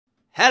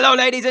Hello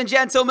ladies and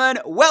gentlemen,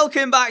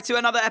 welcome back to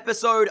another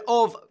episode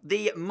of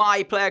the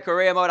My Player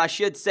Career Mode. I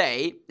should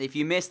say, if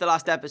you missed the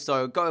last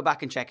episode, go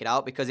back and check it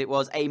out because it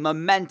was a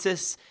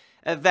momentous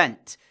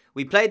event.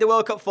 We played the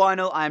World Cup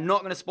final. I am not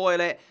going to spoil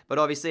it, but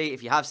obviously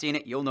if you have seen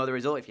it, you'll know the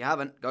result. If you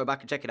haven't, go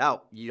back and check it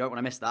out. You don't want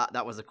to miss that.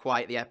 That was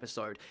quite the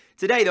episode.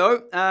 Today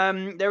though,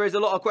 there is a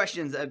lot of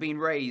questions that have been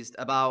raised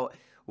about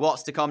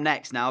what's to come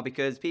next now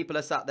because people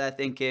are sat there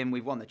thinking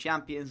we've won the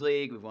Champions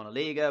League, we've won a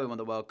Liga, we won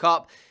the World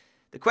Cup.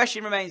 The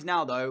question remains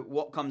now, though,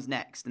 what comes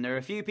next? And there are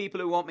a few people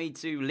who want me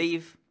to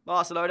leave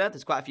Barcelona.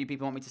 There's quite a few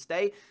people who want me to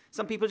stay.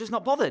 Some people are just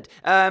not bothered.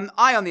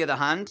 I, on the other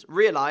hand,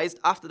 realised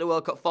after the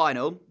World Cup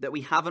final that we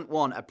haven't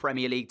won a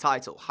Premier League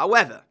title.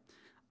 However,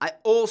 I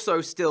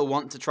also still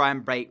want to try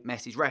and break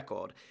Messi's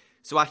record.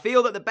 So I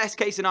feel that the best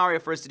case scenario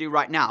for us to do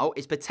right now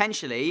is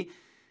potentially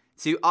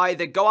to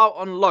either go out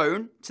on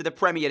loan to the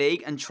Premier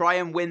League and try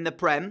and win the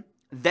Prem,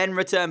 then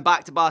return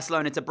back to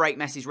Barcelona to break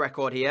Messi's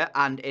record here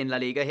and in La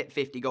Liga, hit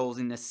 50 goals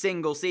in a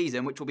single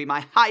season, which will be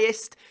my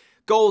highest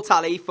goal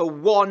tally for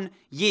 1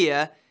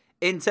 year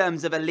in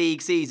terms of a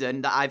league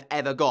season that I've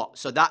ever got.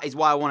 So that is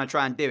why I want to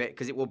try and do it,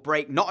 because it will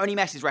break not only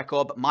Messi's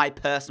record, but my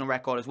personal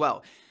record as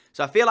well.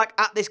 So I feel like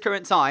at this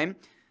current time,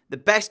 the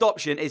best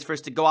option is for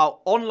us to go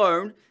out on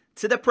loan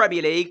to the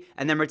Premier League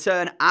and then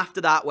return after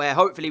that, where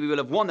hopefully we will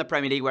have won the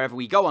Premier League wherever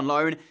we go on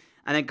loan,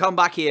 and then come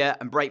back here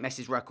and break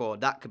Messi's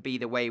record. That could be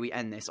the way we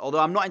end this.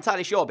 Although I'm not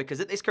entirely sure because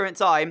at this current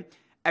time,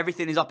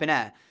 everything is up in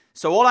air.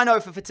 So all I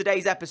know for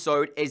today's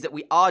episode is that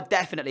we are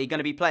definitely going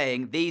to be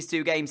playing these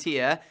two games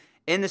here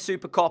in the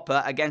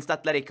Supercopa against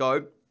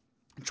Atletico,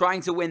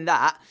 trying to win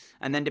that.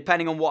 And then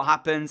depending on what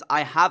happens,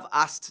 I have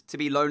asked to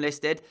be loan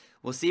listed.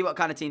 We'll see what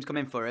kind of teams come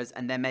in for us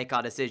and then make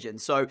our decision.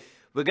 So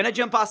we're going to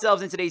jump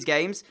ourselves into these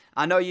games.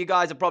 I know you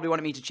guys are probably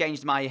wanting me to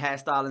change my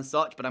hairstyle and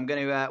such, but I'm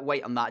going to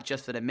wait on that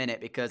just for the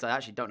minute because I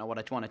actually don't know what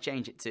I want to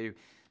change it to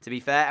be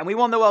fair. And we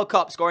won the World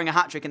Cup, scoring a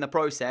hat-trick in the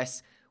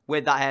process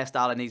with that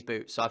hairstyle and these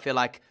boots. So I feel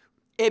like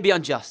it'd be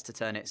unjust to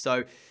turn it.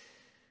 So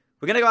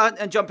we're going to go out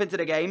and jump into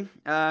the game.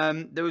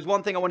 There was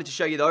one thing I wanted to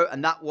show you, though,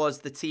 and that was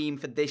the team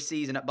for this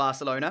season at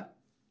Barcelona,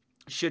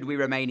 should we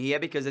remain here,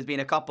 because there's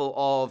been a couple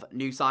of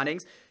new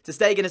signings. Ter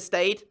Stegen has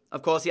stayed.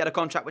 Of course, he had a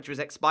contract which was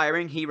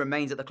expiring. He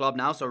remains at the club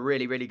now, so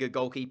really, really good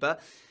goalkeeper.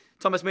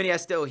 Thomas Meunier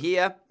is still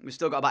here. We've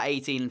still got about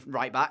 18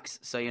 right-backs,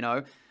 so you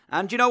know.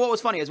 And do you know what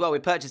was funny as well? We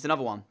purchased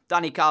another one.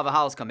 Dani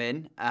Carvajal's come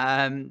in,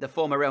 the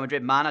former Real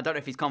Madrid man. I don't know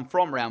if he's come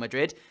from Real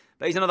Madrid,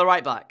 but he's another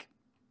right-back.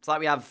 It's like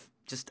we have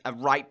just a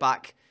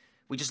right-back.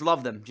 We just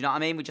love them. Do you know what I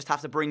mean? We just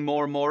have to bring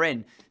more and more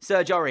in.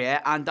 Serge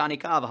Aurier and Dani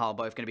Carvajal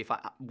both going to be fine.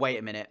 Wait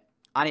a minute.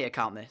 I need to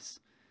count this.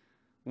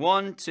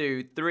 1,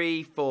 2,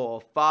 3,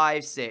 4,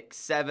 5, 6,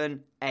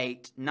 7,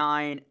 8,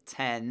 9,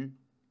 10,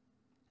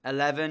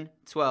 11,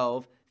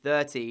 12,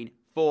 13,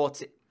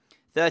 14,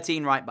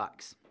 13 right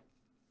backs.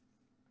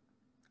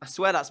 I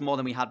swear that's more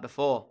than we had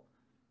before.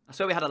 I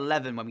swear we had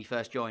 11 when we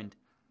first joined.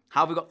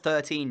 How have we got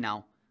 13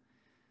 now?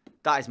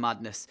 That is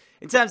madness.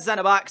 In terms of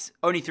centre-backs,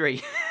 only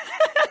 3.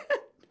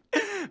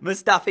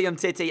 Mustafi,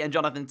 Umtiti and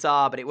Jonathan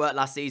Tah, but it worked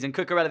last season.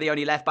 Cucurella, the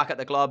only left-back at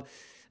the club.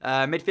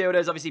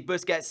 Midfielders, obviously,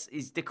 Busquets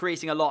is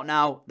decreasing a lot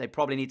now. They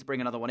probably need to bring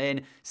another one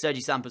in.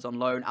 Sergi Sampa's on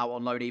loan, out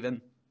on loan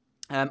even.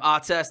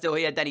 Artur still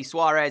here. Denis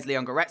Suarez,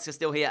 Leon Goretzka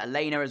still here.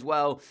 Elena as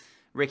well.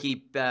 Ricky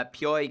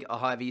Puig, or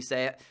however you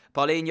say it.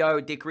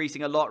 Paulinho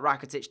decreasing a lot.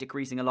 Rakitic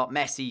decreasing a lot.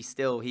 Messi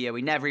still here.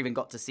 We never even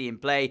got to see him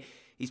play.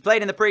 He's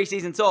played in the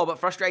pre-season tour, but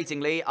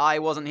frustratingly, I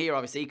wasn't here,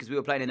 obviously, because we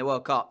were playing in the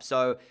World Cup.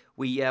 So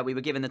we were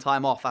given the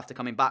time off after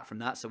coming back from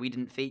that, so we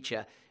didn't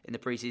feature in the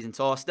pre-season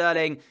tour.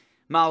 Sterling,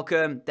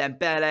 Malcolm,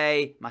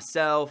 Dembele,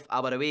 myself,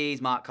 Alberto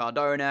Ruiz, Mark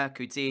Cardona,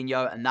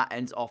 Coutinho, and that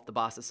ends off the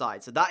Barca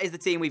side. So that is the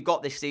team we've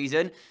got this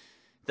season.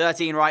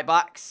 13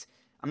 right-backs.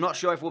 I'm not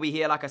sure if we'll be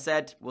here, like I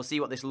said. We'll see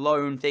what this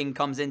loan thing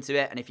comes into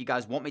it. And if you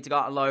guys want me to go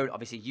out on loan,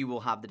 obviously you will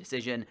have the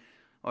decision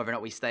whether or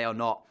not we stay or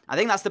not. I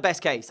think that's the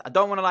best case. I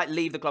don't want to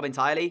leave the club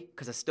entirely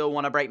because I still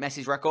want to break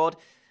Messi's record.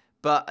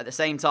 But at the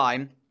same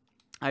time,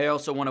 I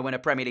also want to win a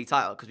Premier League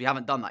title because we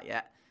haven't done that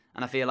yet.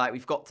 And I feel like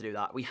we've got to do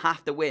that. We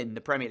have to win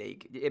the Premier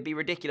League. It'd be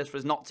ridiculous for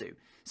us not to.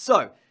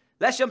 So,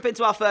 let's jump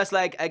into our first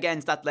leg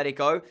against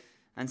Atletico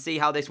and see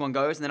how this one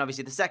goes. And then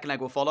obviously the second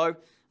leg will follow. And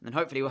then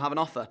hopefully we'll have an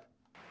offer.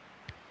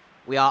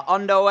 We are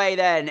underway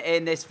then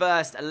in this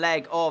first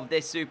leg of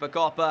this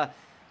Supercopa.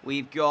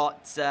 We've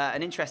got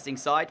an interesting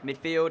side.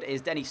 Midfield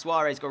is Denis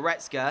Suarez,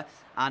 Goretzka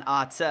and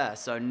Artur.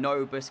 So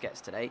no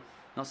Busquets today.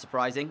 Not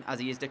surprising as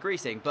he is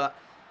decreasing. But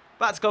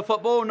back to club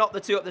football, not the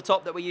two up the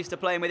top that we're used to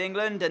playing with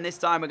England. And this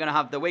time we're going to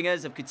have the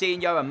wingers of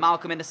Coutinho and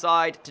Malcolm in the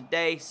side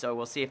today. So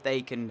we'll see if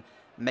they can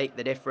make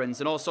the difference.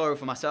 And also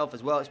for myself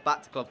as well, it's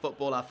back to club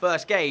football. Our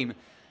first game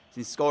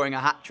since scoring a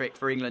hat-trick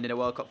for England in a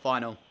World Cup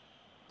final.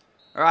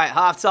 All right,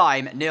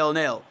 half-time,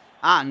 0-0.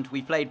 And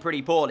we played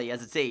pretty poorly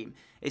as a team.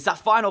 It's that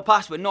final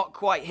pass we're not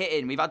quite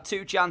hitting. We've had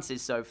 2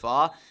 chances so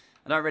far.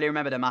 I don't really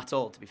remember them at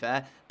all, to be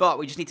fair. But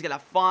we just need to get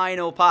that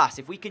final pass.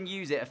 If we can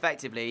use it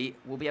effectively,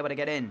 we'll be able to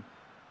get in.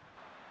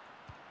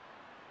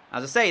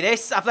 As I say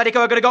this, Atletico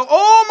are going to go...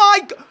 Oh,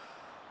 my God!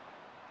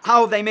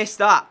 How have they missed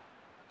that?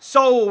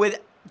 Saul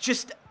with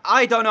just,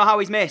 I don't know how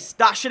he's missed.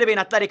 That should have been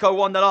Atletico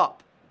 1-0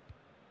 up.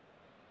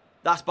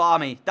 That's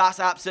balmy.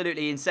 That's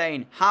absolutely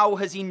insane. How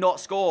has he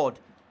not scored?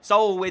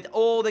 Saul with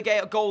all the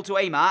goal to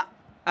aim at,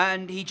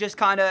 and he just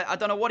kind of, I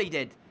don't know what he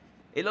did.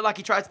 It looked like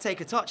he tried to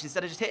take a touch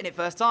instead of just hitting it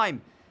first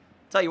time.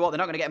 Tell you what, they're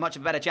not going to get much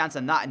of a better chance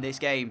than that in this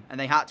game, and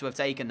they had to have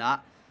taken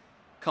that.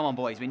 Come on,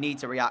 boys. We need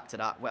to react to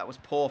that. Well, that was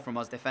poor from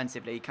us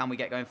defensively. Can we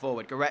get going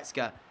forward?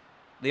 Goretzka.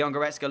 Leon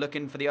Goretzka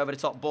looking for the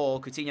over-the-top ball.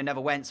 Coutinho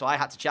never went, so I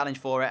had to challenge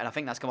for it, and I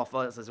think that's come off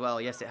us as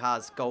well. Yes, it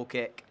has. Goal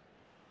kick.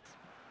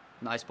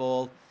 Nice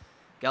ball.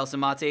 Gelson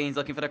Martins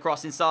looking for the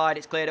cross inside.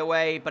 It's cleared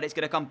away, but it's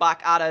going to come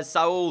back at us.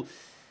 Saul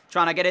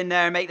trying to get in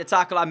there and make the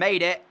tackle. I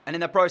made it, and in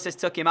the process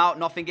took him out.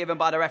 Nothing given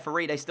by the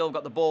referee. They still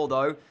got the ball,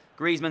 though.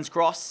 Griezmann's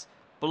cross.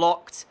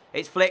 Blocked.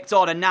 It's flicked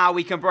on, and now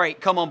we can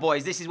break. Come on,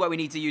 boys. This is where we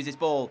need to use this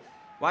ball.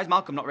 Why is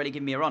Malcolm not really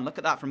giving me a run? Look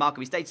at that from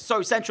Malcolm. He stayed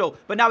so central,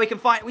 but now we can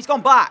find... He's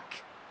gone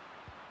back.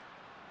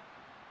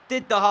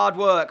 Did the hard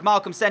work.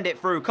 Malcolm, send it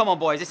through. Come on,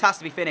 boys. This has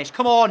to be finished.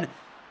 Come on.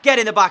 Get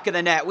in the back of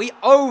the net. We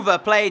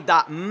overplayed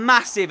that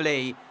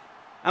massively,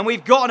 and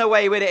we've gotten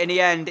away with it in the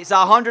end. It's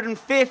our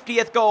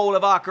 150th goal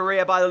of our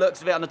career by the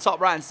looks of it. On the top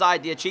right-hand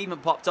side, the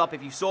achievement popped up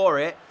if you saw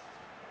it.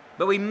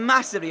 But we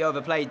massively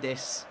overplayed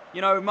this.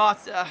 You know,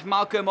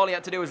 Malcolm, all he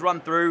had to do was run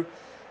through.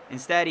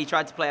 Instead, he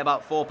tried to play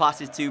about 4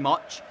 passes too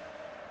much.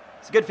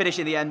 It's a good finish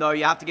in the end, though.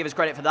 You have to give us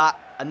credit for that.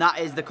 And that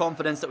is the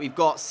confidence that we've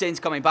got since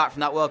coming back from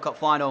that World Cup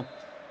final.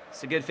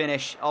 It's a good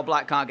finish. All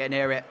Black can't get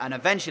near it. And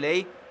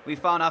eventually, we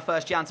found our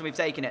first chance and we've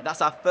taken it.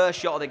 That's our first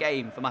shot of the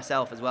game for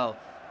myself as well.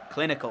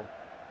 Clinical.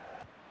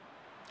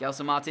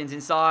 Gelson Martins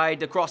inside.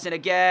 The crossing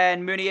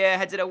again. Munier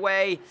heads it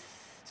away.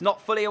 It's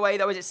not fully away,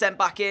 though, as it's sent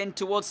back in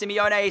towards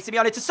Simeone.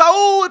 Simeone to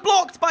Saul.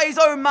 Blocked by his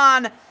own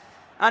man.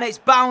 And it's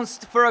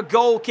bounced for a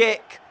goal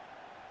kick.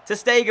 Ter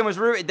Stegen was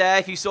rooted there,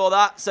 if you saw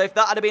that. So if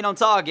that had been on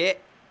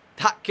target,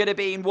 that could have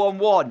been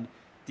 1-1.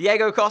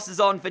 Diego Costa's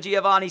on for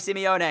Giovanni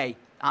Simeone.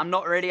 I'm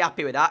not really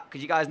happy with that,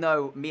 because you guys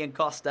know me and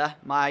Costa,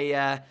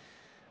 my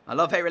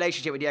love-hate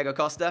relationship with Diego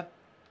Costa.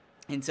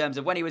 In terms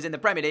of when he was in the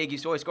Premier League, he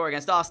used to always score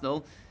against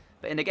Arsenal.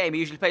 But in the game, he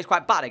usually plays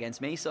quite bad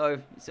against me.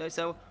 So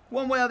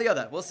one way or the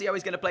other. We'll see how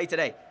he's going to play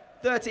today.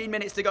 13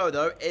 minutes to go,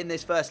 though, in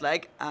this first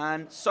leg.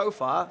 And so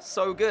far,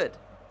 so good.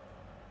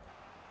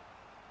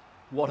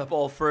 What a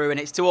ball through, and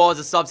it's towards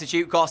a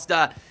substitute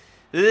Costa.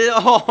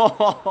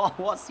 Oh,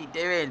 what's he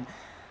doing?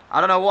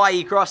 I don't know why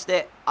he crossed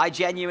it. I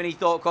genuinely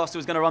thought Costa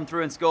was going to run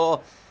through and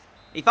score.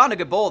 He found a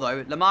good ball,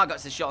 though. Lamar got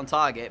his shot on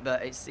target,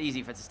 but it's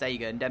easy for Ter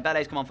Stegen.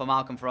 Dembele's come on for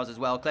Malcolm for us as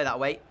well. Clear that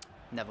away.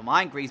 Never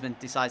mind. Griezmann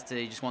decides to,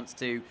 he just wants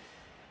to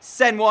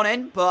send one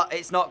in, but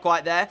it's not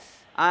quite there.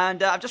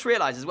 And I've just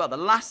realised as well, the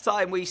last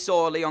time we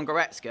saw Leon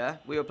Goretzka,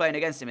 we were playing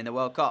against him in the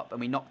World Cup,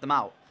 and we knocked them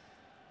out.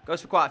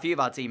 Goes for quite a few of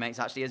our teammates,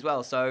 actually, as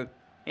well. So,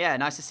 yeah,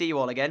 nice to see you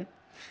all again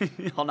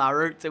on our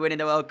route to winning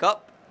the World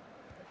Cup.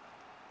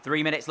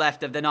 3 minutes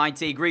left of the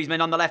 90.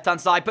 Griezmann on the left-hand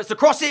side puts the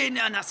cross in,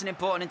 and that's an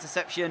important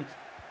interception.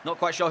 Not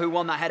quite sure who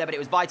won that header, but it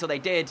was vital they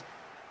did.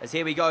 As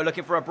here we go,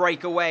 looking for a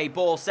breakaway.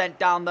 Ball sent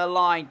down the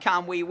line.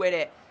 Can we win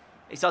it?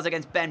 It starts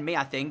against Ben Mee,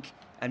 I think.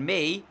 And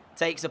Mee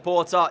takes a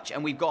poor touch,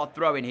 and we've got a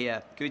throw in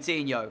here.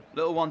 Coutinho,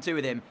 little 1-2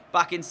 with him.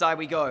 Back inside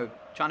we go.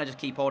 Trying to just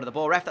keep hold of the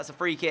ball. Ref, that's a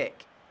free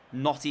kick.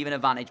 Not even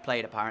advantage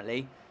played,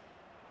 apparently.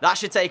 That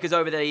should take us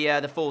over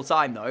the full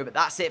time, though. But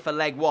that's it for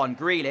leg one.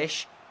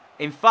 Grealish.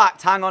 In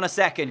fact, hang on a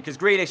second, because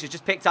Grealish has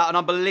just picked out an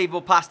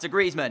unbelievable pass to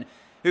Griezmann,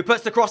 who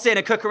puts the cross in,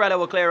 and Cucurella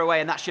will clear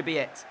away, and that should be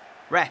it.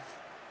 Ref.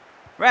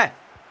 Ref.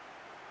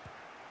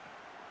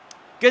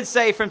 Good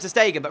save from Ter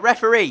Stegen, but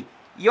referee,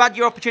 you had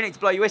your opportunity to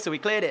blow your whistle. We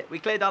cleared it. We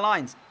cleared our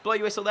lines. Blow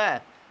your whistle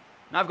there.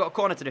 Now I've got a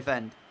corner to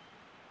defend.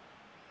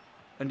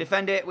 And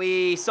defend it,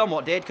 we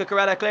somewhat did.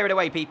 Cucurella, clear it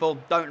away, people.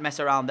 Don't mess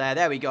around there.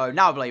 There we go.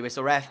 Now blow your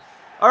whistle, ref.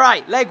 All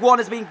right, leg one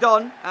has been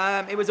done.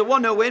 It was a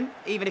 1-0 win,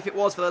 even if it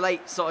was for the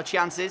late sort of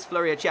chances,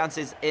 flurry of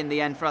chances in the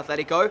end for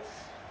Atletico.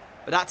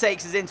 But that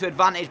takes us into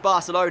advantage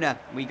Barcelona.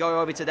 We go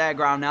over to their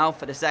ground now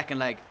for the second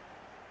leg.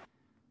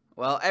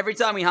 Well, every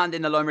time we hand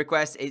in the loan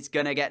request, it's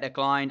going to get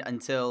declined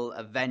until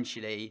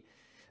eventually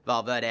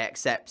Valverde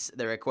accepts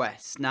the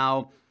request.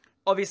 Now,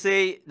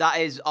 obviously, that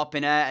is up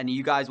in air, and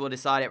you guys will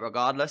decide it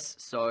regardless.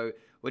 So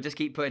we'll just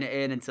keep putting it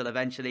in until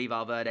eventually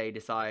Valverde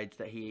decides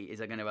that he is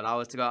going to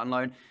allow us to go out on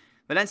loan.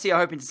 Valencia are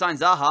hoping to sign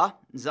Zaha.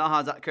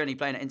 Zaha's currently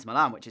playing at Inter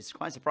Milan, which is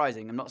quite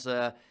surprising.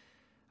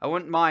 I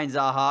wouldn't mind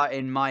Zaha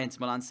in my Inter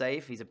Milan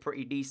save. He's a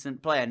pretty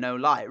decent player, no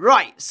lie.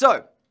 Right,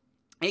 so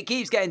it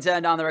keeps getting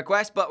turned down the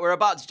request, but we're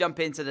about to jump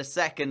into the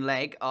second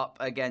leg up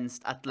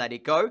against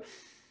Atletico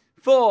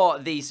for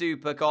the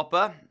Super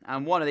Copa.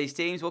 And one of these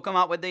teams will come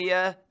out with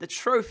the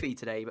trophy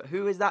today. But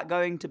who is that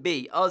going to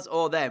be, us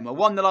or them? We're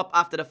 1-0 up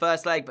after the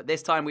first leg, but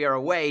this time we are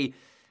away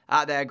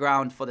at their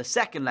ground for the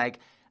second leg.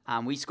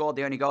 And we scored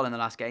the only goal in the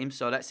last game.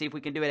 So let's see if we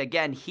can do it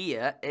again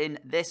here in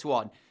this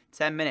one.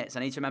 10 minutes. I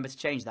need to remember to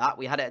change that.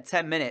 We had it at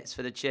 10 minutes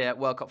for the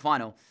World Cup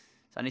final.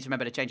 So I need to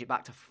remember to change it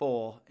back to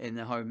 4 in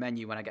the home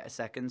menu when I get a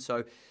second.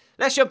 So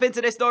let's jump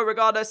into this though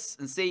regardless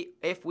and see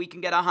if we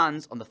can get our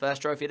hands on the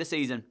first trophy of the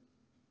season.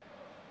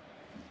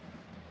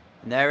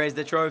 And there is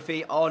the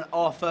trophy on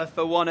offer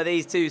for one of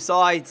these two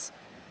sides.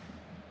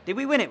 Did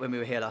we win it when we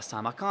were here last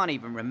time? I can't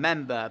even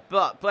remember.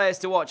 But players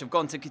to watch have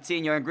gone to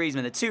Coutinho and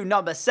Griezmann, the two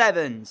number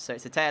 7s. So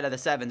it's a tale of the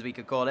 7s, we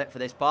could call it, for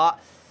this part.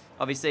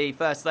 Obviously,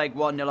 first leg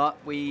 1-0 up.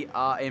 We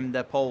are in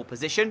the pole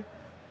position.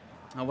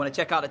 I want to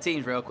check out the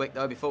teams real quick,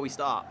 though, before we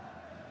start.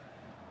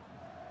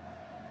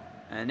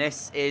 And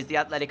this is the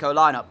Atletico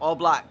lineup.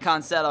 Oblak,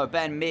 Cancelo,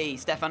 Ben Mee,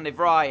 Stefan de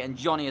Vrij, and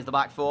Johnny as the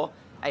back four.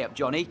 Hey up,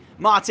 Johnny.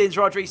 Martins,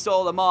 Rodri,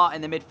 Sol, Lamar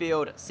in the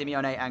midfield.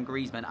 Simeone and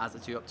Griezmann as the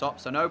two up top.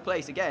 So no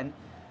place again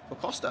for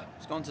Costa.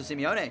 It's gone to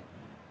Simeone.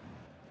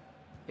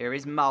 Here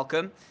is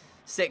Malcolm.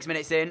 6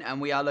 minutes in, and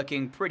we are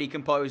looking pretty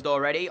composed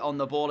already on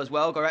the ball as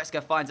well.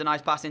 Goretzka finds a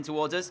nice pass in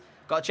towards us.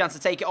 Got a chance to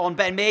take it on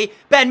Ben Mee.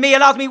 Ben Mee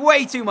allows me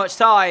way too much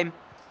time.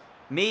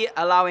 Me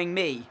allowing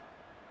me.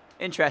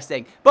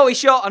 Interesting. But we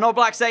shot and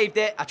Oblak saved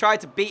it. I tried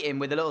to beat him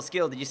with a little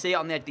skill. Did you see it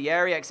on the edge of the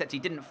area? Except he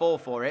didn't fall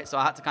for it. So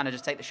I had to kind of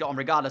just take the shot on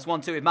regardless.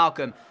 1-2 with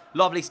Malcolm.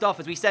 Lovely stuff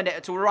as we send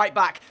it to right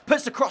back.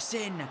 Puts the cross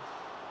in.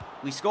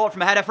 We scored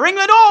from a header for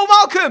England. Oh,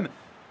 Malcolm!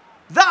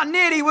 That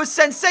nearly was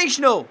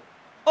sensational.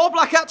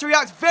 Oblak had to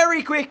react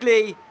very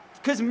quickly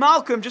because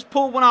Malcolm just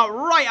pulled one out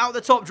right out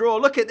the top drawer.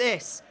 Look at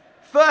this.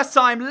 First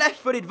time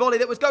left-footed volley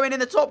that was going in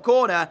the top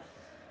corner.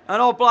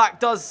 And Oblak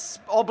does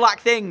Oblak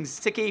things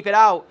to keep it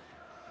out.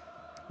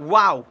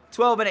 Wow,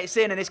 12 minutes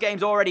in and this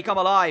game's already come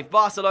alive.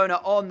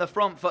 Barcelona on the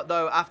front foot,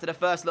 though, after the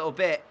first little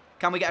bit.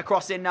 Can we get a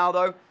cross in now,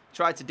 though?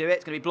 Tried to do it.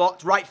 It's going to be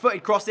blocked.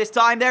 Right-footed cross this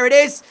time. There it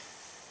is.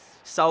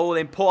 Saul,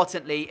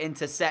 importantly,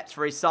 intercepts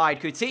for his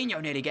side.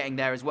 Coutinho nearly getting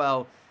there as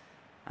well.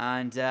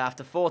 And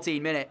after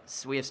 14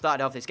 minutes, we have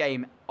started off this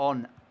game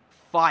on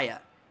fire.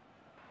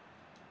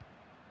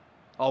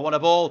 Oh, what a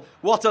ball.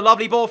 What a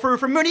lovely ball through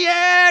from Meunier.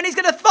 And he's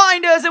going to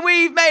find us, and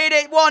we've made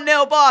it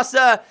 1-0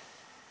 Barca.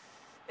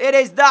 It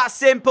is that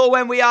simple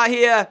when we are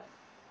here.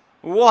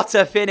 What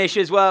a finish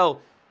as well.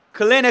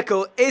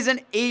 Clinical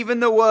isn't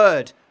even the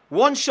word.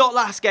 One shot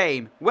last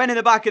game, went in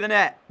the back of the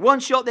net. One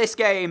shot this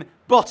game,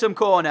 bottom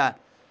corner.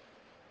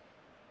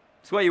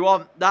 That's what you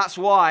want. That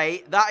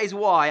is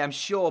why I'm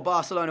sure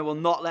Barcelona will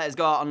not let us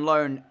go out on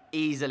loan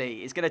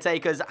easily. It's going to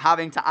take us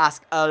having to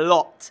ask a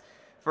lot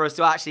for us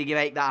to actually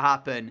make that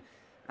happen.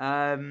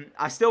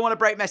 I still want to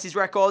break Messi's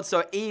record,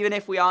 so even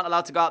if we aren't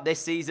allowed to go out this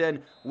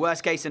season,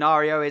 worst case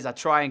scenario is I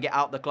try and get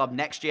out the club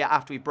next year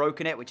after we've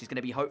broken it, which is going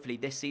to be hopefully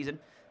this season,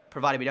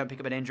 provided we don't pick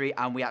up an injury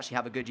and we actually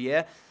have a good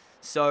year.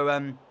 So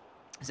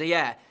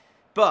yeah,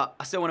 but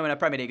I still want to win a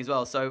Premier League as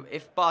well. So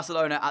if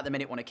Barcelona at the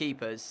minute want to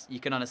keep us, you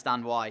can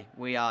understand why.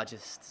 We are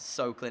just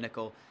so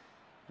clinical.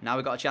 Now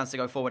we've got a chance to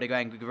go forward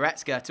again.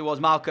 Goretzka towards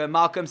Malcolm.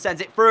 Malcolm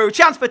sends it through.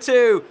 Chance for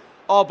two.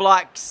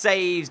 Oblak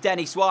saves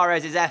Denis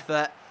Suarez's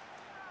effort.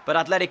 But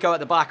Atletico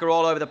at the back are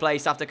all over the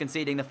place after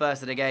conceding the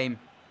first of the game.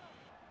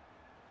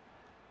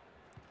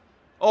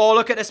 Oh,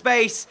 look at the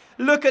space.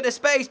 Look at the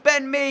space.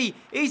 Ben Mee.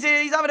 He's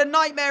having a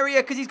nightmare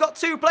here because he's got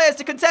two players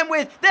to contend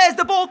with. There's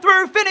the ball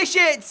through. Finish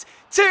it.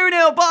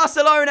 2-0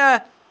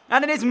 Barcelona.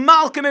 And it is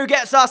Malcolm who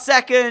gets our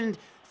second.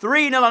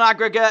 3-0 on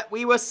aggregate.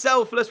 We were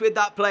selfless with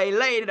that play.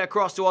 Laid it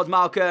across towards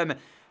Malcolm,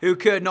 who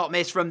could not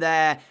miss from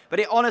there. But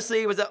it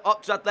honestly was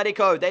up to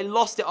Atletico. They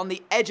lost it on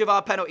the edge of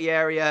our penalty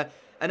area.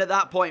 And at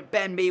that point,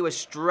 Ben Mee was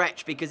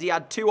stretched because he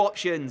had two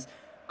options.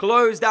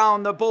 Close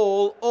down the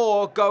ball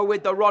or go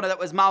with the runner that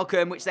was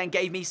Malcolm, which then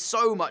gave me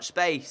so much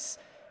space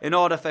in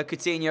order for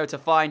Coutinho to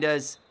find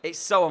us. It's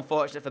so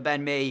unfortunate for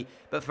Ben Mee.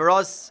 But for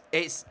us,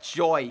 it's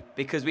joy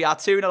because we are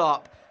 2-0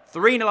 up,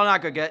 3-0 on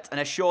aggregate, and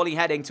are surely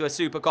heading to a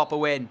Super Copa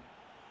win.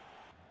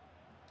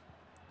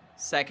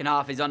 Second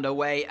half is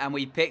underway, and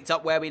we picked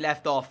up where we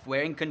left off.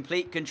 We're in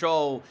complete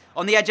control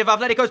on the edge of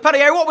Atletico's penalty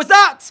area. What was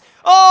that?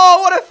 Oh,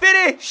 what a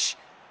finish!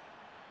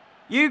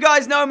 You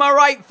guys know my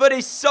right foot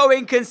is so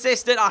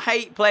inconsistent. I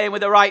hate playing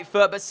with the right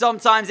foot, but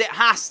sometimes it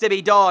has to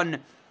be done.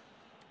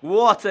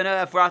 What on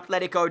earth were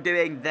Atletico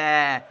doing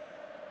there?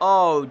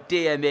 Oh,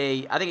 dear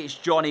me. I think it's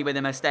Johnny with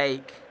a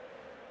mistake.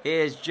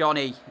 Here's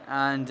Johnny,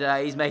 and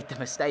he's made the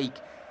mistake.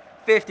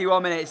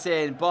 51 minutes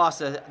in.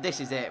 Barca,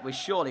 this is it. We're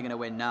surely going to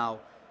win now.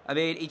 I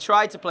mean, he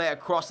tried to play it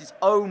across his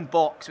own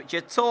box, which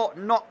you're taught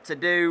not to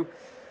do.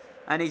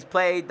 And he's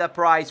paid the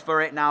price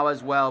for it now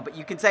as well. But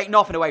you can take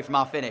nothing away from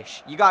our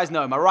finish. You guys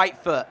know my right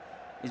foot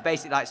is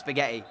basically like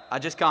spaghetti. I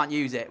just can't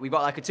use it. We've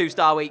got like a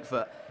 2-star weak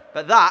foot.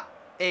 But that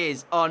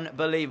is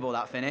unbelievable,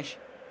 that finish.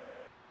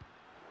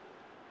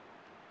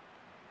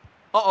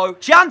 Uh-oh.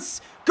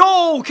 Chance!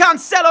 Goal!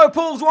 Cancelo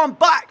pulls one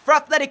back for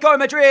Atletico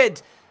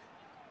Madrid.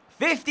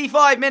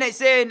 55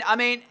 minutes in. I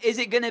mean, is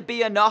it going to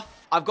be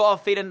enough? I've got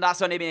a feeling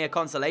that's only been a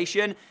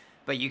consolation.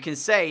 But you can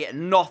say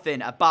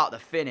nothing about the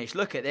finish.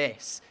 Look at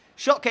this.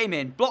 Shot came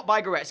in, blocked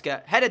by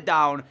Goretzka, headed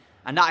down,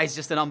 and that is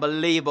just an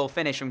unbelievable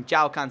finish from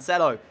João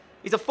Cancelo.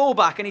 He's a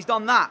fullback, and he's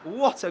done that.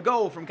 What a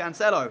goal from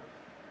Cancelo.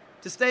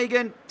 Ter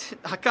Stegen,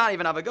 I can't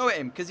even have a go at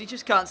him, because he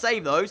just can't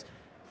save those.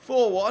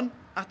 4-1,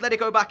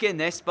 Atletico back in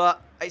this, but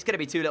it's going to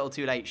be too little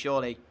too late,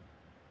 surely.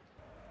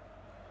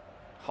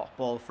 Hot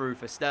ball through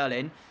for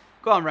Sterling.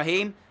 Go on,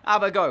 Raheem,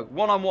 have a go.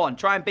 One-on-one,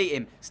 try and beat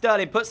him.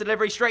 Sterling puts the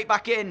delivery straight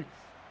back in.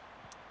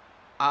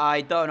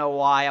 I don't know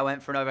why I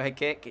went for an overhead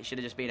kick. It should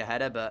have just been a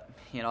header, but,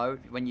 you know,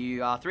 when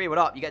you are 3-1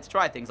 up, you get to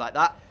try things like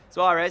that.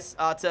 Suarez,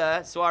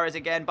 Artur, Suarez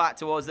again, back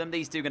towards them.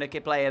 These two going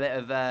to play a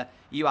bit of,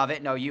 you have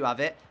it, no, you have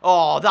it.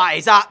 Oh, that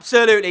is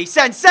absolutely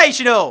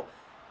sensational.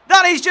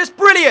 That is just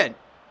brilliant.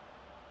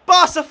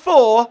 Barca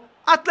 4,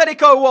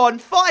 Atletico 1,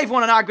 5-1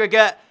 on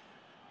aggregate.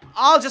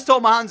 I'll just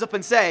hold my hands up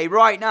and say,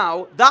 right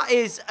now, that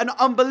is an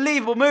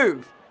unbelievable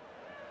move.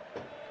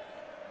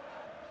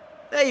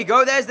 There you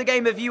go, there's the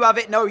game of you have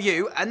it, no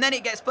you. And then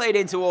it gets played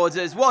in towards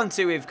us,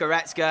 1-2 with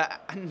Goretzka.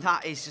 And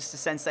that is just a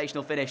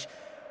sensational finish.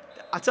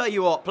 I tell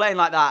you what, playing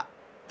like that,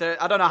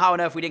 I don't know how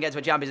on earth we didn't get to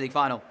a Champions League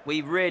final.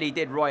 We really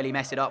did royally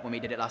mess it up when we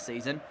did it last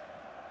season.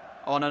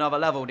 On another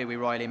level did we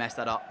royally mess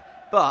that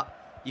up. But,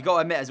 you got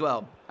to admit as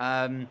well,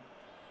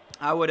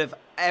 I would have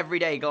every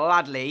day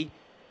gladly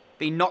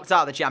been knocked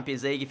out of the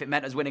Champions League if it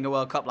meant us winning a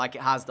World Cup like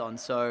it has done.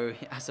 So,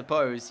 I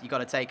suppose you got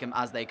to take them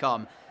as they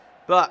come.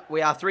 But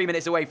we are 3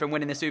 minutes away from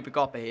winning the Super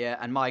Copa here,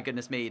 and my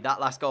goodness me,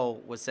 that last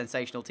goal was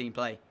sensational team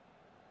play.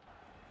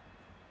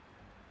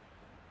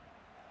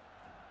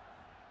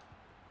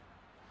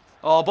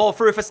 Oh, ball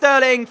through for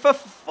Sterling for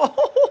 4.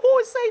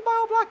 Saved by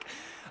All Black.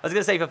 I was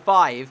going to say for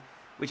 5,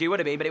 which it would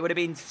have been, but it would have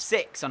been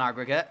 6 on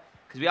aggregate,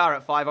 because we are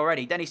at 5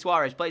 already. Denis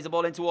Suarez plays the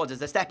ball in towards us.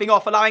 They're stepping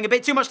off, allowing a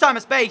bit too much time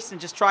and space,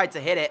 and just tried to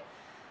hit it.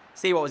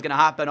 See what was going to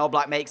happen. All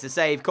Black makes the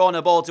save.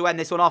 Corner ball to end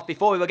this one off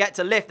before we will get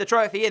to lift the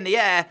trophy in the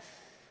air.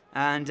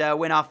 And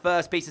win our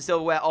first piece of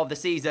silverware of the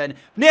season.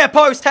 Near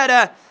post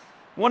header.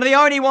 One of the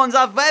only ones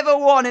I've ever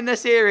won in the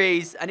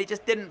series. And it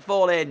just didn't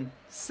fall in.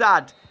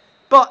 Sad.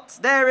 But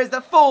there is the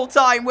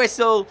full-time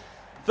whistle.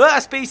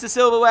 First piece of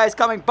silverware is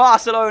coming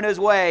Barcelona's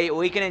way.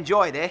 We can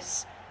enjoy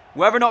this.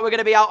 Whether or not we're going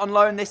to be out on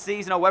loan this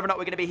season, or whether or not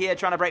we're going to be here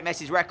trying to break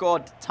Messi's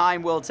record,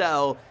 time will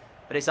tell.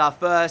 But it's our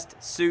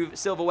first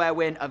silverware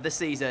win of the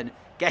season.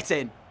 Get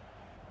in.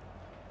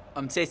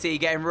 Titi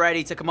getting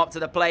ready to come up to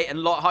the plate and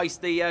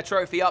hoist the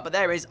trophy up. But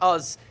there is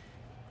us,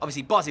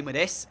 obviously buzzing with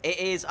this. It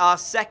is our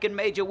second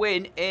major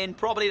win in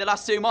probably the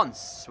last 2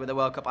 months, with the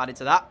World Cup added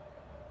to that.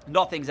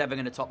 Nothing's ever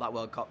going to top that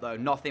World Cup, though.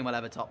 Nothing will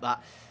ever top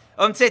that.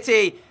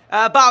 Titi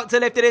about to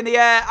lift it in the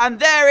air. And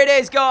there it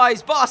is,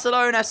 guys.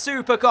 Barcelona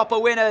Super Copa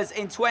winners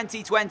in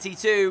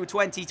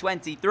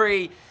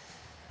 2022-2023.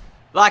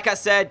 Like I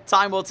said,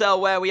 time will tell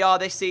where we are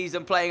this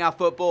season playing our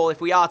football. If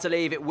we are to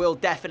leave, it will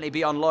definitely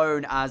be on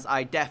loan, as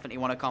I definitely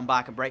want to come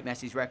back and break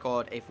Messi's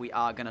record if we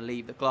are going to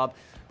leave the club.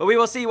 But we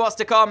will see what's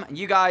to come.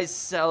 You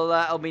guys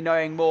will be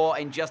knowing more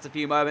in just a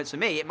few moments. For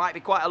me, it might be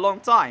quite a long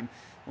time.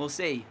 We'll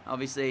see.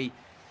 Obviously,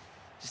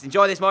 just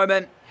enjoy this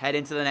moment. Head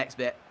into the next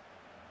bit.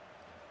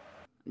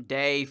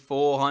 Day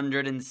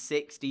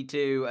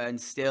 462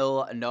 and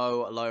still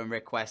no loan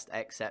request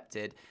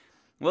accepted.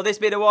 Will this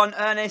be the one,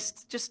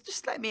 Ernest?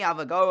 Just let me have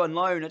a go on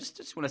loan. I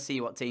just want to see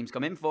what teams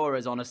come in for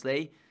us,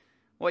 honestly.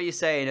 What are you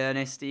saying,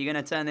 Ernest? Are you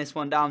going to turn this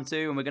one down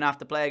too, and we're going to have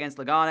to play against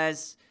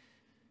Leganes?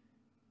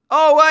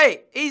 Oh,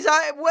 wait.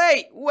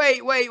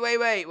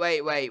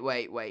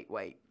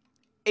 Wait.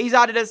 He's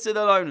added us to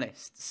the loan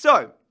list.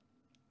 So,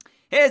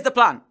 here's the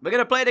plan. We're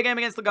going to play the game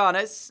against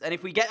Leganes, and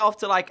if we get off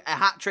to like a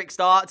hat-trick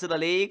start to the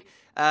league,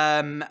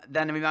 then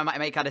we might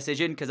make our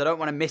decision, because I don't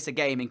want to miss a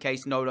game in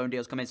case no loan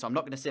deals come in. So I'm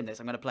not going to sim this.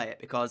 I'm going to play it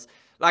because,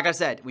 like I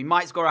said, we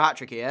might score a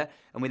hat-trick here,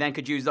 and we then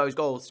could use those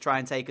goals to try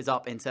and take us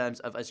up in terms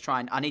of us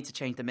trying... I need to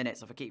change the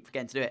minutes if I keep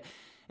forgetting to do it.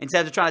 In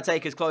terms of trying to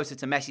take us closer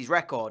to Messi's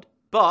record.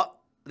 But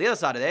the other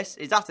side of this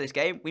is after this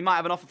game, we might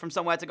have an offer from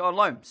somewhere to go on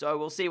loan. So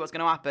we'll see what's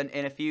going to happen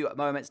in a few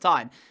moments'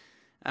 time.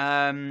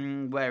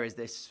 Where is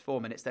this?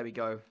 4 minutes. There we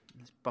go.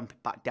 Let's bump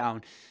it back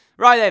down.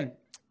 Right then.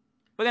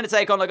 We're going to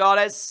take on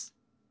Leganes.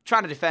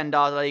 Trying to defend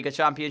our La Liga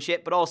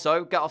Championship, but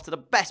also get off to the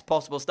best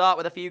possible start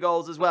with a few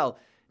goals as well.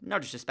 No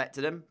disrespect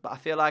to them, but I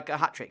feel like a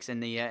hat-trick's in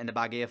the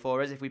bag here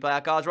for us if we play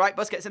our cards right.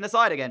 Busquets in the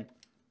side again.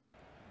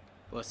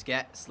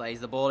 Busquets slays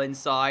the ball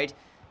inside.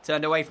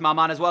 Turned away from our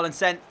man as well and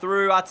sent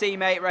through our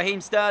teammate, Raheem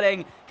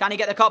Sterling. Can he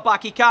get the cut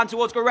back? He can,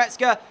 towards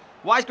Goretzka.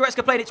 Why is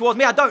Goretzka playing it towards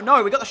me? I don't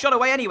know. We got the shot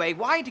away anyway.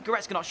 Why did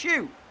Goretzka not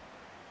shoot?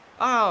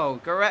 Oh,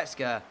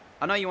 Goretzka.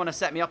 I know you want to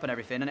set me up and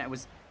everything, and it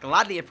was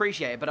gladly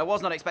appreciated, but I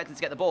was not expecting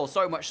to get the ball,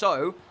 so much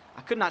so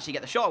I couldn't actually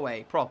get the shot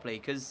away properly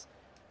because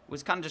it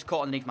was kind of just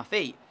caught underneath my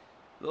feet.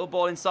 Little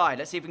ball inside.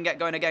 Let's see if we can get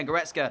going again.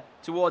 Goretzka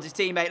towards his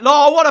teammate.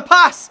 Oh, what a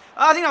pass!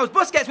 I think that was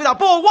Busquets with that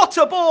ball. What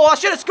a ball! I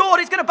should have scored.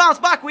 It's going to bounce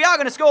back. We are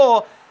going to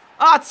score.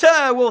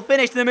 Artur will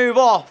finish the move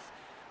off.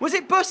 Was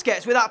it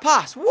Busquets with that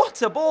pass?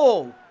 What a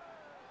ball!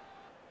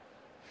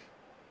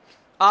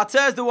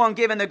 Artur's the one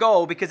giving the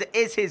goal because it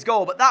is his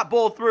goal, but that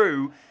ball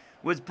through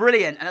was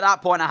brilliant, and at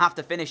that point I have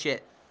to finish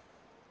it.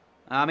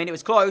 I mean, it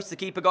was close. The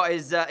keeper got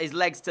his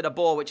legs to the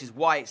ball, which is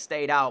why it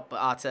stayed out, but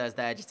Artur's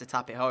there just to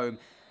tap it home.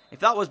 If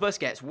that was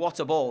Busquets, what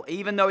a ball.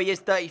 Even though he is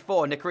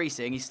 34 and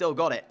decreasing, he's still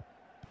got it.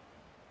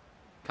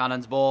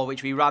 Cannon's ball,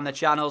 which we ran the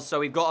channels, so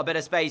we've got a bit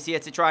of space here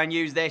to try and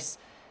use this.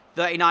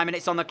 39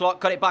 minutes on the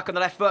clock. Cut it back on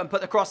the left foot and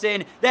put the cross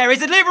in. There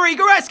is a delivery.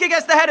 Goretzka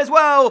gets the head as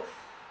well.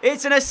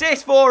 It's an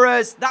assist for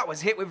us. That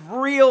was hit with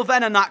real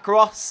venom, that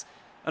cross.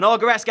 And all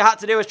Goretzka had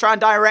to do was try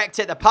and direct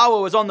it. The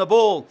power was on the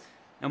ball.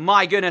 And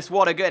my goodness,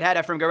 what a good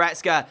header from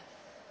Goretzka.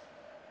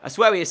 I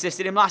swear we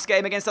assisted him last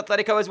game against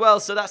Atletico as well.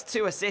 So that's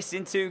 2 assists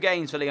in 2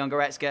 games for Leon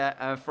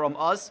Goretzka from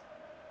us.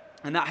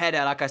 And that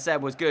header, like I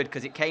said, was good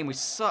because it came with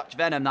such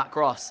venom, that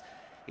cross.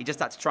 He just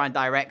had to try and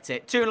direct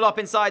it. 2-0 up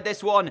inside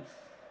this one.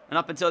 And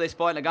up until this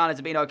point, Leganes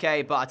have been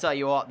okay. But I tell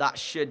you what, that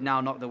should now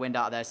knock the wind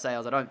out of their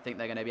sails. I don't think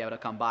they're going to be able to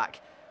come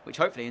back. Which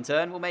hopefully, in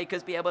turn, will make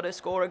us be able to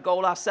score a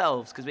goal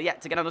ourselves. Because we're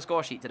yet to get on the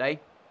score sheet today.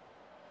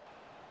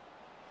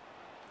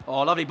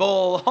 Oh, lovely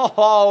ball.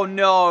 Oh,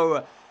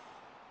 no.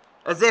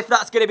 As if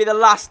that's going to be the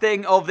last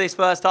thing of this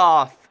first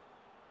half.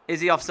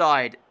 Is he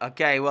offside?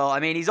 Okay, well, I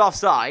mean, he's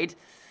offside.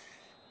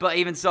 But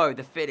even so,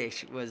 the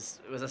finish was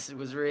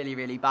really,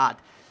 really bad.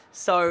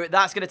 So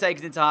that's going to take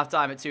us into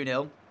half-time at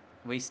 2-0.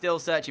 We're still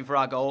searching for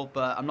our goal,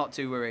 but I'm not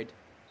too worried.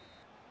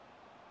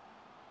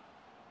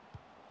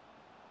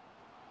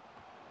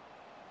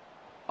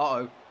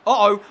 Uh-oh.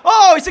 Uh-oh.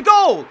 Oh, it's a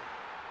goal!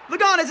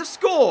 Leganes have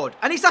scored.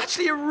 And it's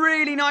actually a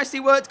really nicely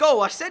worked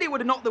goal. I said it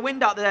would have knocked the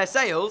wind out of their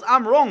sails.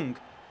 I'm wrong.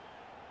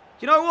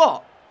 You know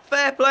what?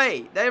 Fair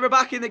play. They were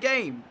back in the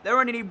game. They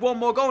only need 1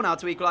 more goal now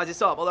to equalise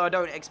this up. Although I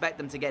don't expect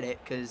them to get it.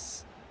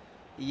 Because,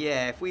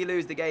 yeah, if we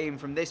lose the game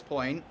from this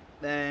point,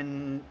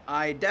 then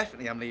I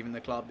definitely am leaving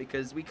the club.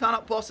 Because we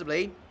cannot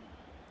possibly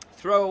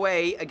throw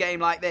away a game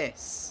like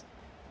this.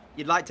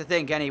 You'd like to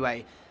think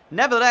anyway.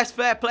 Nevertheless,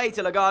 fair play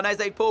to Leganes.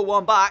 They pull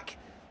one back.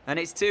 And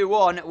it's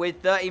 2-1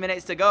 with 30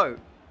 minutes to go.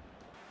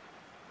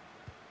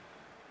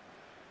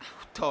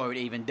 Don't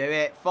even do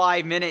it.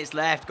 5 minutes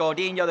left.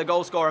 Gordinho, the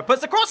goal scorer,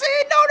 puts the cross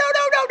in. No, no,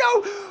 no,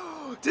 no,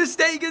 no. Ter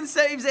Stegen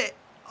saves it.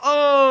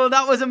 Oh,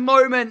 that was a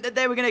moment that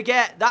they were going to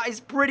get. That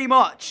is pretty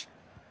much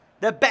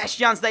the best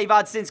chance they've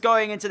had since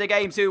going into the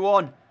game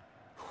 2-1.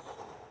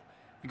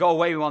 We got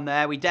away with one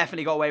there. We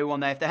definitely got away with one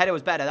there. If the header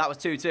was better, that was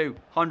 2-2.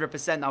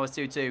 100% that was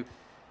 2-2.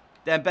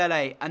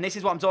 Dembele. And this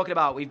is what I'm talking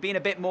about. We've been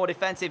a bit more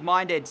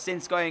defensive-minded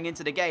since going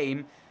into the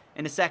game.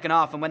 In the second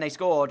half, and when they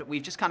scored,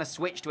 we've just kind of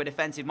switched to a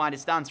defensive-minded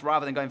stance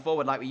rather than going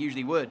forward like we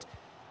usually would.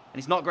 And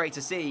it's not great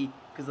to see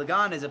because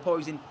Leganes are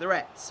posing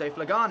threats. So if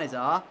Leganes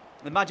are,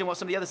 imagine what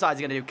some of the other sides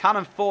are going to do.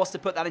 Cannon forced to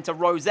put that into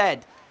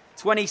Rosed.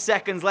 20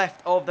 seconds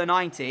left of the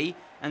 90,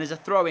 and there's a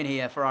throw in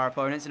here for our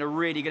opponents in a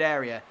really good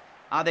area.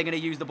 Are they going to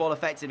use the ball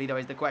effectively, though,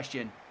 is the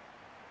question.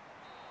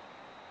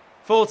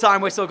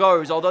 Full-time whistle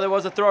goes, although there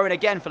was a throw in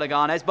again for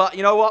Leganes. But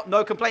you know what?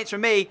 No complaints from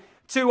me.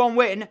 2-1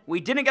 win. We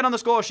didn't get on the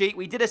score sheet.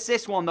 We did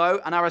assist one, though,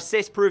 and our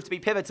assist proved to be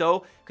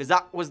pivotal because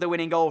that was the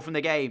winning goal from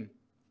the game.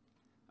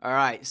 All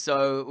right,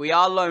 so we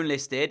are loan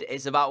listed.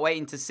 It's about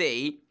waiting to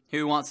see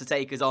who wants to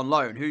take us on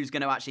loan, who's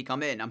going to actually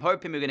come in. I'm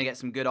hoping we're going to get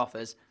some good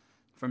offers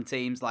from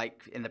teams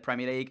like in the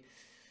Premier League.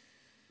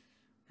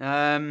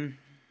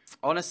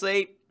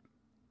 Honestly,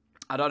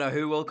 I don't know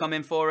who will come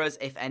in for us,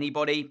 if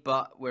anybody,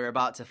 but we're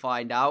about to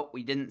find out.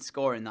 We didn't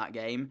score in that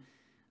game.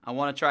 I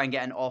want to try and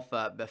get an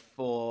offer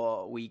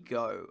before we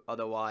go.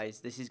 Otherwise,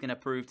 this is going to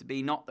prove to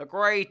be not the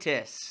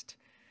greatest.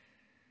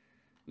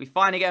 We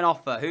finally get an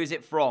offer. Who's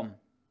it from?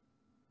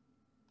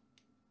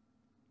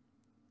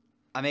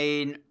 I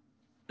mean,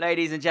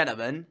 ladies and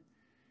gentlemen,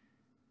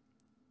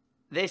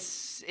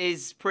 this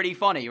is pretty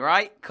funny,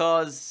 right?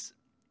 Because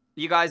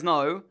you guys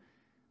know,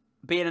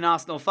 being an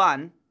Arsenal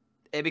fan,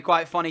 it'd be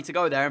quite funny to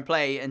go there and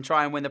play and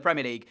try and win the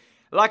Premier League.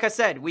 Like I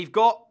said, we've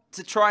got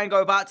to try and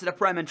go back to the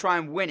Prem and try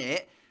and win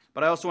it.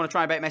 But I also want to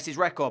try and break Messi's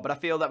record. But I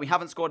feel that we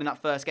haven't scored in that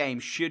first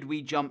game. Should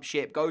we jump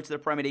ship, go to the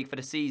Premier League for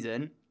the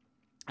season,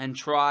 and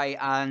try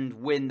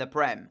and win the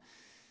Prem?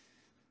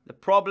 The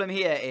problem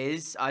here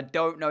is I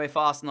don't know if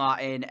Arsenal are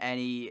in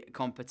any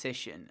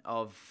competition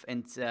of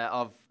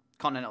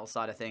continental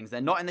side of things.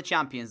 They're not in the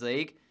Champions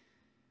League.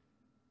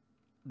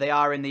 They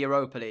are in the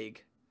Europa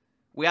League.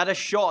 We had a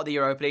shot at the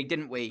Europa League,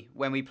 didn't we?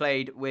 When we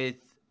played with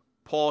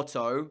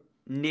Porto,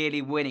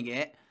 nearly winning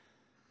it.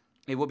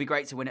 It would be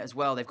great to win it as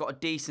well. They've got a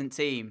decent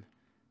team.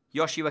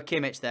 Joshua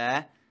Kimmich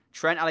there.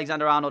 Trent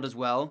Alexander-Arnold as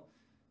well.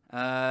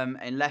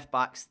 In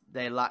left-backs,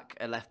 they lack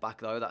a left-back,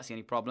 though. That's the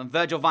only problem.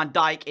 Virgil van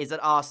Dijk is at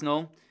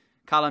Arsenal.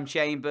 Callum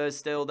Chambers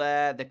still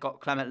there. They've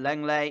got Clement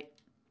Lenglet.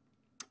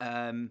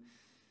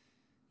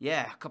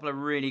 Yeah, a couple of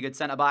really good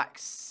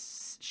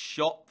centre-backs.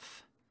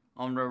 Schopf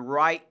on the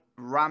right.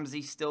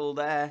 Ramsey still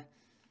there.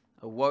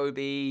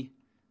 Iwobi.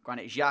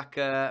 Granit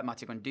Xhaka.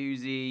 Mateo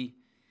Guendouzi.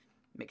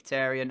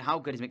 Mkhitaryan. How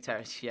good is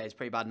Mkhitaryan? Yeah, he's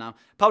pretty bad now.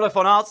 Pablo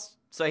Fornals.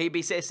 So he'd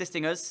be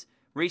assisting us.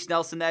 Reece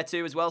Nelson there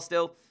too as well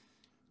still.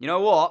 You know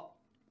what?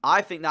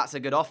 I think that's a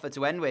good offer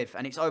to end with.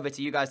 And it's over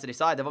to you guys to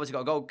decide. They've obviously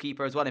got a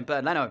goalkeeper as well in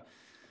Bernd Leno.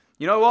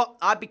 You know what?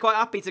 I'd be quite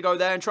happy to go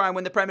there and try and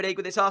win the Premier League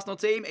with this Arsenal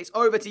team. It's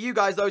over to you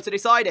guys, though, to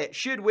decide it.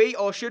 Should we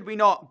or should we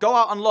not go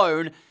out on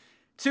loan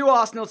to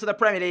Arsenal to the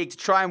Premier League to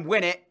try and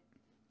win it,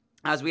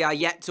 as we are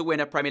yet to win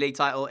a Premier League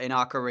title in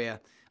our career?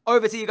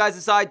 Over to you guys to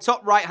decide.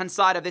 Top right-hand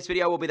side of this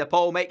video will be the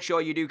poll. Make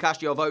sure you do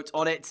cast your vote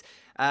on it.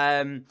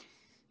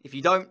 If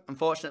you don't,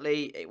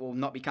 unfortunately, it will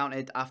not be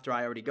counted after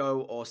I already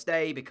go or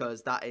stay,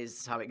 because that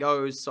is how it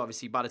goes. So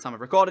obviously, by the time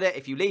I've recorded it,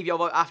 if you leave your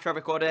vote after I've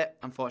recorded it,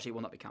 unfortunately, it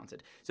will not be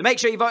counted. So make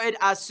sure you voted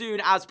as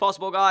soon as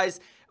possible, guys.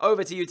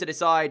 Over to you to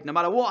decide. No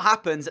matter what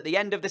happens at the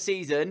end of the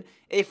season,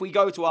 if we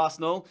go to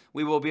Arsenal,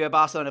 we will be a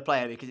Barcelona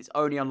player because it's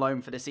only on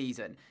loan for the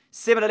season.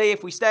 Similarly,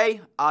 if we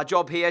stay, our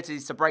job here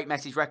is to break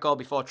Messi's record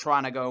before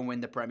trying to go and win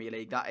the Premier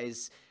League. That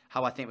is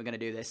how I think we're going to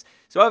do this.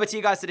 So over to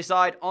you guys to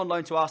decide, on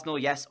loan to Arsenal,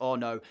 yes or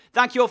no.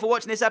 Thank you all for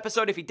watching this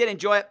episode. If you did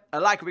enjoy it, a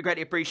like would be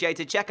greatly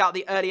appreciated. Check out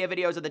the earlier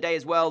videos of the day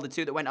as well, the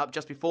 2 that went up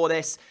just before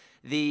this,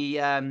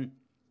 the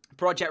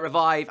Project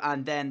Revive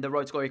and then the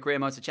Road to Glory career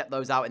mode. So check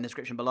those out in the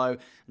description below.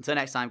 Until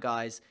next time,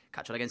 guys,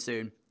 catch you all again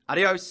soon.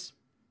 Adios.